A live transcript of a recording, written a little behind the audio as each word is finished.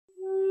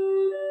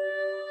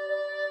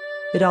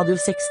Radio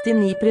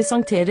 69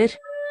 presenterer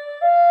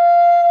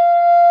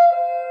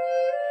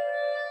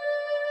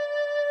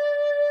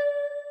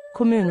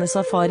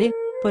Kommunesafari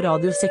på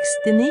Radio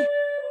 69.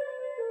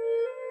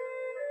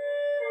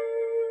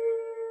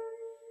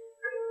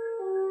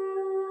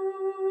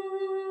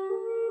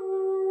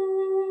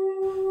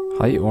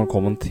 Hei og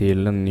velkommen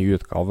til en ny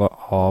utgave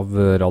av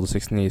Radio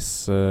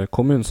 69s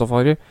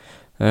Kommunesafari.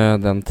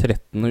 Den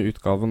 13.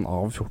 utgaven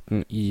av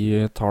 14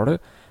 i tallet.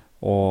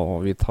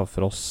 Og vi tar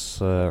for oss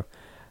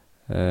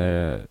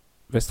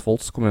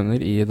Vestfolds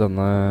kommuner i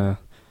denne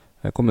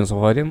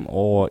kommunesafarien.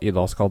 Og i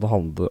dag skal det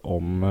handle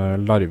om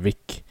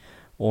Larvik.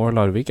 Og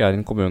Larvik er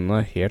en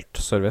kommune helt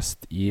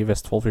sørvest i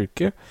Vestfold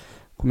fylke.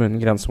 Kommunen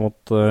grenser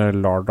mot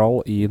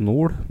Lardal i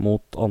nord,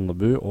 mot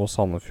Andebu og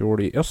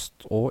Sandefjord i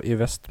øst, og i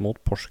vest mot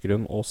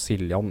Porsgrunn og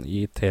Siljan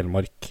i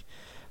Telemark.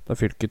 Det er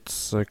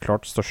fylkets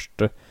klart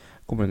største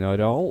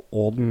kommuneareal,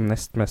 og den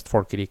nest mest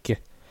folkerike.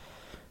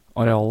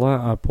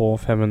 Arealet er på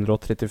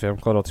 535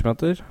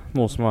 kvadratkilometer,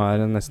 noe som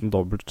er nesten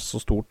dobbelt så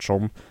stort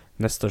som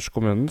nest største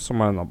kommunen, som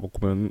er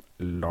nabokommunen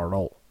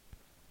Lardal.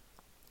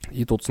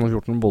 I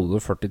 2014 bodde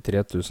det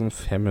 43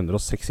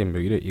 506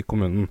 innbyggere i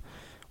kommunen,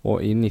 og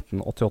i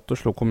 1988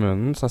 slo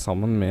kommunen seg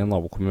sammen med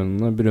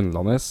nabokommunene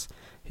Brunlandnes,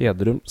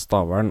 Hedrum,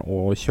 Stavern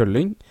og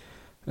Kjølling.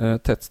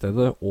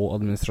 Tettstedet og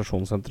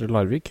administrasjonssenteret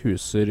Larvik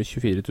huser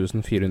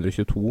 24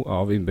 422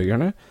 av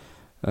innbyggerne.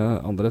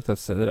 Andre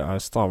tettsteder er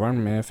Stavern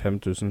med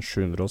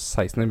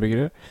 5716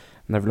 innbyggere,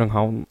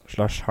 Nevlunghavn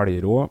 /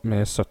 Helgerå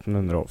med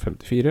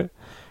 1754,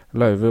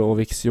 Løyve og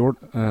Viksjord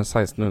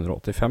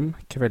 1685,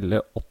 Kvelde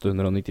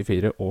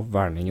 894 og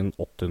Verningen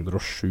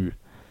 807.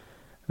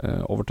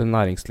 Over til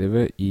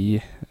næringslivet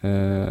i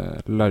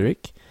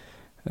Larvik.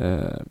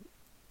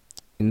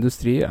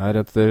 Industri er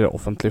etter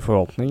offentlig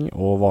forvaltning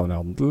og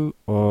varehandel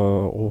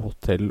og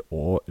hotell-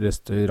 og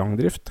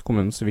restaurantdrift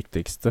kommunens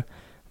viktigste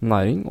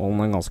næring, og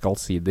den er ganske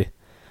allsidig.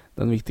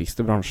 Den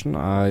viktigste bransjen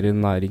er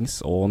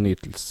nærings- og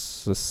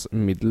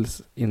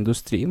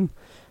nytelsesmiddelindustrien,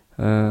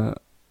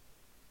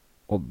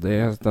 og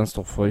den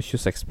står for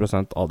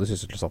 26% av de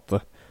sysselsatte.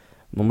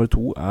 Nummer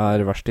 2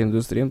 er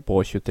verkstedindustrien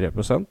på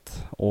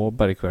 23%, og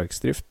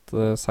bergverksdrift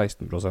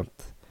 16%.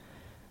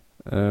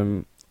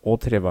 Og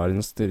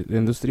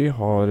trevareindustri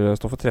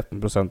står for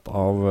 13%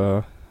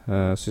 av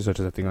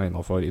sysselsettingen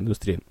innenfor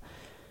industrien.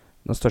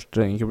 Den største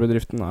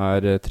enkeltbedriften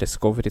er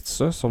Treskov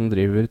Ritzø, som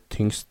driver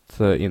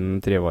tyngst innen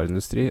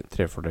trevareindustri,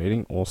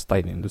 trefordøying og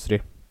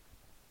steinindustri.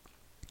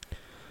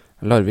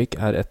 Larvik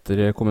er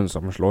etter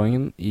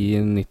kommunesammenslåingen i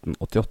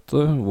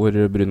 1988, hvor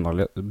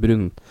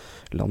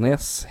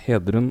Brunlandnes,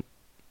 Hedrum,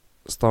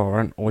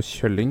 Stavern og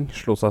Kjølling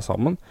slo seg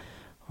sammen,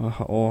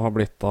 og har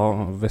blitt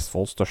da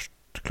Vestfolds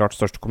klart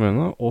største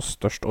kommune, og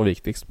størst og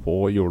viktigst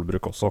på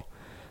jordbruk også,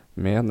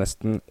 med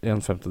nesten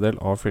 1/5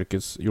 av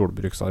fylkets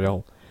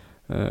jordbruksareal.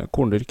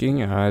 Korndyrking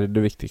er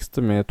det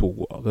viktigste med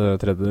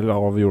 2/3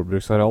 av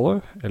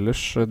jordbruksarealet,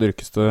 ellers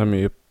dyrkes det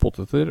mye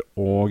poteter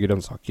og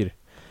grønnsaker.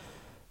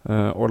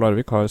 Og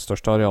Larvik har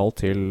størst areal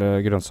til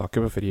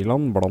grønnsaker på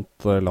friland blant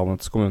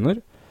landets kommuner,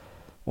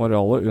 og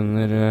arealet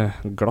under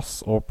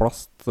glass og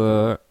plast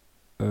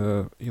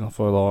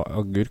innenfor da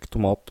agurk,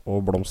 tomat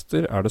og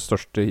blomster er det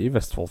største i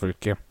Vestfold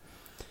fylke.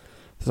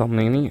 Til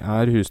sammenligning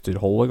er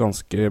husdyrholdet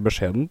ganske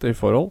beskjedent i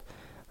forhold,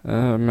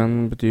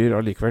 men betyr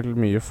allikevel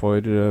mye for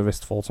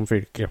Vestfold som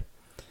fylke.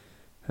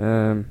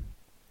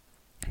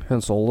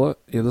 Hønseholdet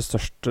er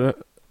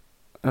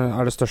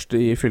det største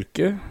i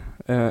fylket.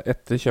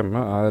 Etter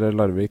Tjøme er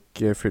Larvik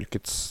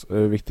fylkets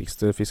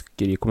viktigste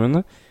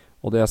fiskerikommune,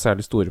 og det er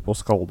særlig store på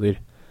skalldyr.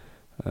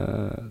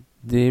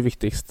 De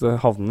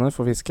viktigste havnene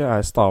for fiske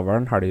er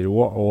Stavern,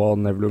 Helgerå og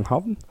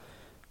Nevlunghavn.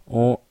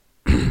 Og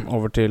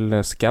over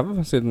til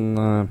Skau, siden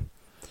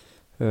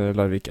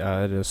Larvik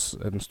er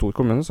en stor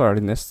kommune, så er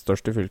de nest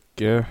største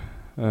fylke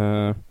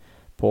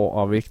på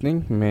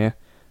avvirkning med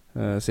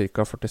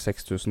ca.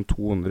 46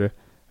 200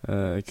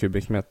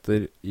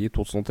 kubikkmeter i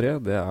 2003.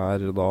 Det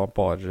er da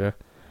bare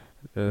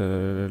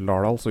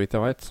Lardal, så vidt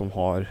jeg vet, som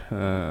har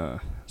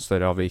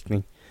større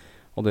avvirkning.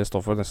 Og det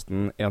står for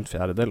nesten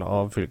 1/4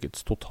 av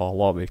fylkets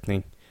totale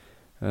avvirkning.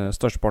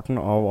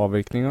 Størsteparten av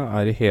avvirkninga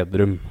er i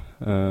Hedrum.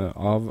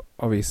 Av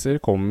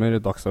aviser kommer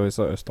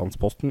Dagsavisa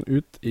Østlandsposten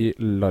ut i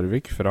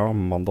Larvik fra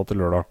mandag til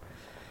lørdag.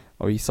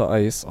 Avisa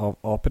eies av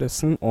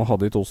A-pressen og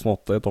hadde i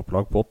 2008 et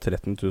opplag på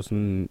 13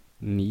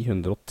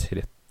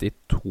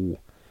 932.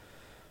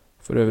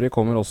 For øvrig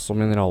kommer også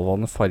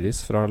mineralvannet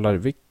Farris fra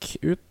Larvik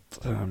ut,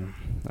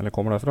 eller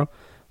kommer derfra.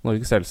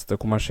 Norges eldste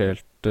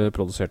kommersielt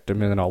produserte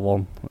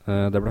mineralvann.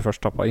 Det ble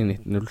først tappet i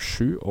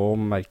 1907, og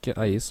merket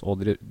eies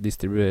og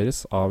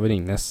distribueres av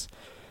Ringnes,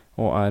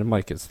 og er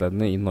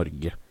markedsledende i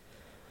Norge.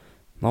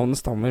 Navnet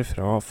stammer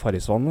fra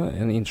Farrisvannet,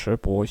 en innsjø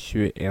på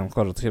 21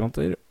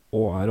 kvadratkilometer,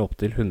 og er opp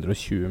til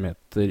 120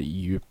 meter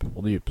djup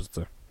på det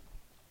djupeste.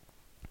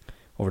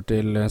 Over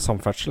til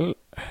samferdsel.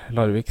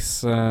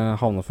 Larviks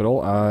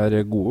havneforhold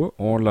er gode,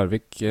 og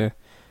Larvik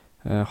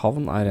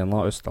havn er en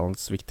av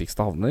Østlandets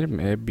viktigste havner,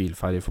 med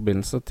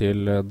bilferjeforbindelse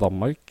til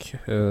Danmark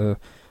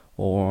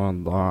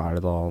Og da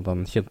det da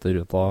den kjente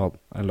ruta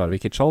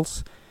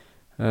Larvik-Hirtshals.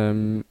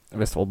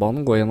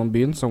 Vestfoldbanen går gjennom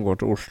byen, som går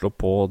til Oslo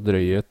på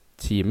drøye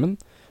timen,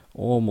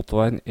 og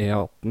motorveien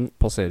E18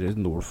 passerer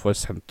nord for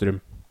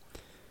sentrum.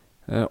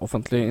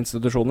 Offentlige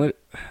institusjoner.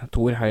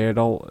 Thor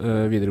Heyerdahl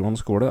videregående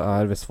skole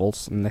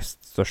Vestfolds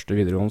nest største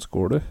videregående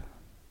skole,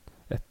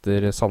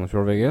 etter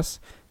Sandefjord VGS,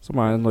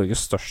 som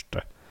Norges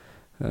største.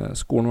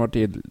 Skolen var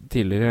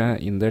tidligere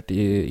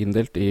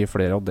inndelt i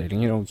flere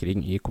avdelinger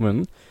omkring i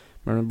kommunen,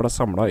 men den ble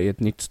samlet i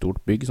et nytt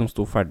stort bygg som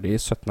stod ferdig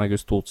 17.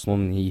 august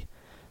 2009.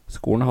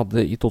 Skolen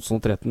hadde i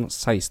 2013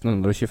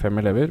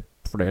 1625 elever,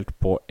 fordelt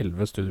på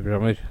 11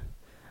 studieprogrammer.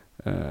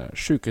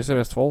 Sykehuset i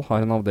Vestfold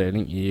har en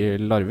avdeling i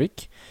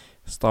Larvik.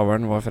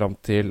 Stavern var frem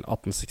til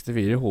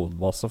 1864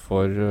 hovedbase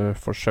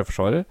for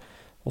Sjøforsvaret,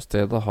 og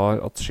stedet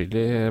har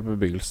atskillig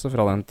bebyggelse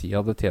fra den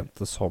tida det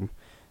tjente som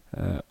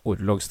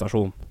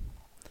orlogsstasjon.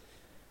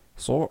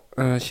 Så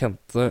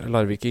kjente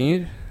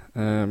larvikinger,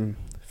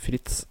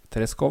 Fritz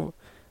Treskov,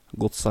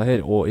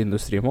 godseier og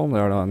industrimann.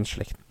 Det da en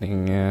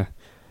slektning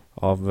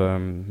av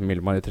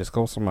Mille-Marie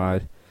Treskov, som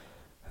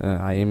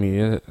eier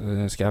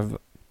mye skau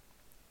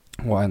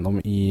og eiendom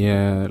i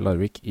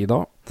Larvik i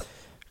dag.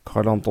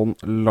 Karl Anton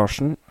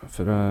Larsen,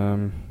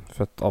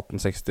 født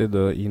 1860,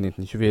 død i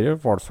 1924,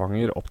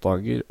 hvalfanger,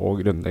 oppdager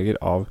og grunnlegger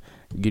av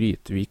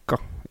Grytvika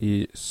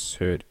i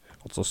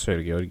altså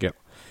Sør-Georgia.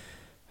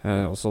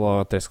 Også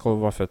da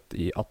Treskov var født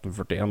i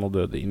 1841 og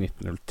døde i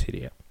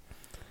 1903.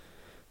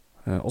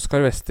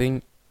 Oskar Wisting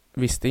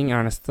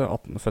neste,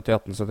 født i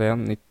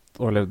 1871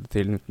 og levde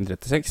til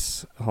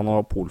 1936. Han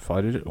var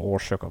polfarer og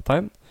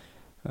sjøkaptein.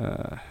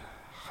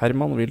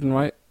 Herman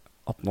Wildenvey,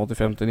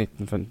 1885 til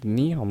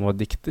 1959, han var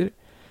dikter.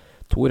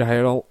 Thor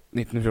Heyerdahl,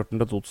 1914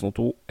 til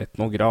 2002,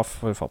 etnograf,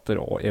 forfatter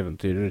og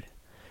eventyrer.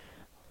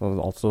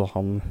 Altså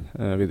han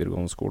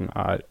videregående skolen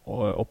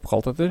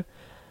oppkalt etter.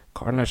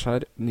 Karl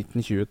Nesjar,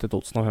 1920 til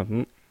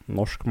 2015,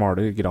 norsk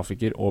maler,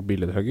 grafiker og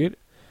billedhugger.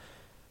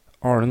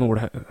 Arne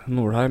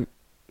Nordheim,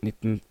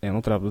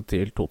 1931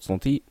 til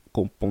 2010,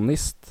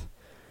 komponist.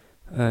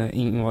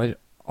 Ingvar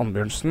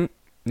Annbjørnsen,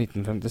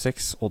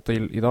 1956 og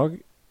til i dag,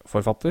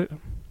 forfatter.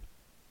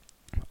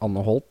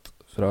 Anne Holt,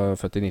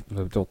 født i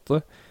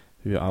 1958,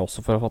 hun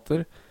også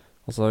forfatter.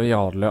 Og så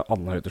Jarle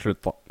Andøy til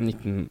slutt da,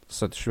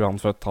 1977 han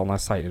født, han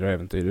seiler og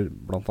eventyrer,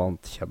 blant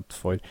annet kjent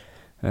for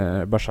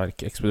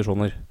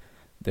Berserk-ekspedisjoner.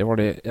 Det var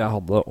det jeg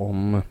hadde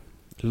om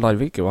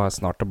Larvik, og jeg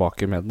snart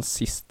tilbake med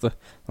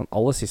den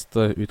aller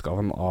siste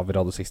utgaven av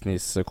Radio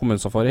 69s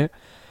kommunesafari,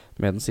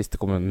 med den siste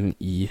kommunen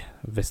i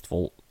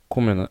Vestfold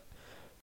kommune.